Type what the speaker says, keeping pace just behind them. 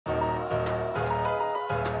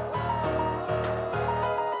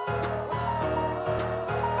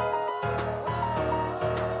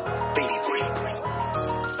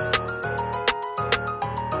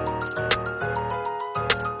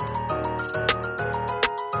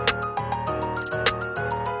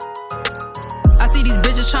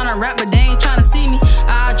bitches tryna rap, but they ain't tryna see me.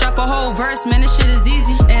 I drop a whole verse, man, this shit is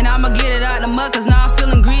easy. And I'ma get it out the mud, cause now I'm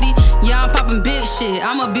feeling greedy. Yeah, I'm popping big shit,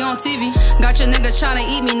 I'ma be on TV. Got your nigga tryna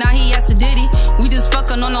eat me, now he asked to Diddy. We just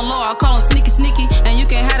fucking on the low, I call him sneaky sneaky. And you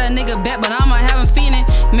can have a nigga back, but I'ma have him fiending.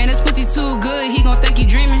 Man, this pussy too good, he gon' think he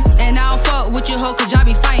dreaming. And I don't fuck with your hoe, cause y'all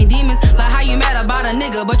be fighting demons. Like how you mad about a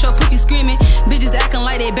nigga, but your pussy screaming. Bitches acting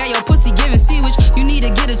like they bad, your pussy giving sewage. You need to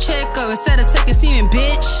get a checkup instead of taking semen,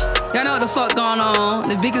 bitch. Y'all know what the fuck going on,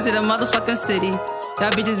 the biggest in the motherfucking city. Y'all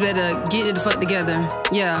bitches better get it the fuck together.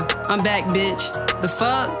 Yeah, I'm back, bitch. The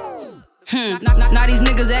fuck? Now these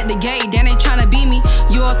niggas at the gate, then they tryna beat me.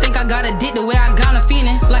 You all think I got a dick the way I got a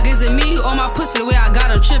feeling. Like is it me or my pussy the way I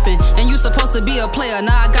got her tripping? And you supposed to be a player,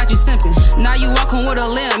 now I got you simping. Now you walking with a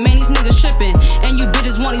limp, man, these niggas tripping. And you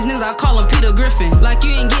bitches want these niggas, I call them Peter Griffin. Like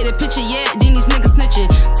you ain't get the picture yet, then these niggas snitching.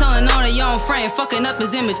 Telling on their own friend, fucking up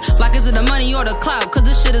his image. Like is it the money or the clout, cause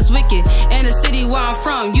this shit is wicked. And the city where I'm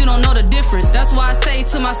from, you don't know the difference. That's why I stay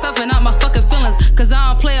to myself and not my fucking feelings. Cause I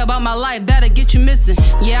don't play about my life, that'll get you missing.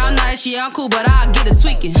 Yeah, I'm nice, yeah, I'm cool, but I'll get it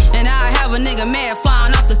tweaking. And I have a nigga mad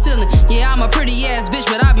flying off the ceiling. Yeah, I'm a pretty ass bitch,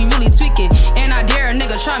 but I be really tweaking. And I dare a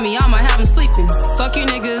nigga try me, I'ma have him sleeping. Fuck you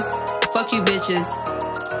niggas, fuck you bitches.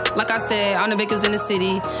 Like I said, I'm the biggest in the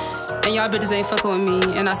city. And y'all bitches ain't fucking with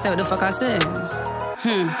me. And I said what the fuck I said.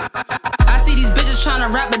 I see these bitches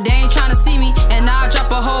tryna rap, but they ain't tryna see me. And now I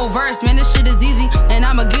drop a whole verse, man, this shit is easy. And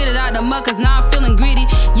I'ma get it out the mud, cause now I'm feeling greedy.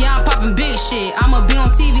 Yeah, I'm popping big shit, I'ma be on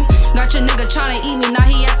TV. Got your nigga tryna eat me, now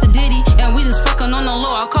he asked to Diddy. And we just fucking on the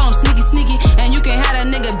low, I call him sneaky sneaky. And you can have that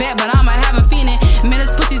nigga back, but I'ma have him fiending. Man, this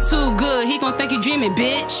pussy too good, he gon' think he dreaming,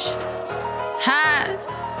 bitch. Hi.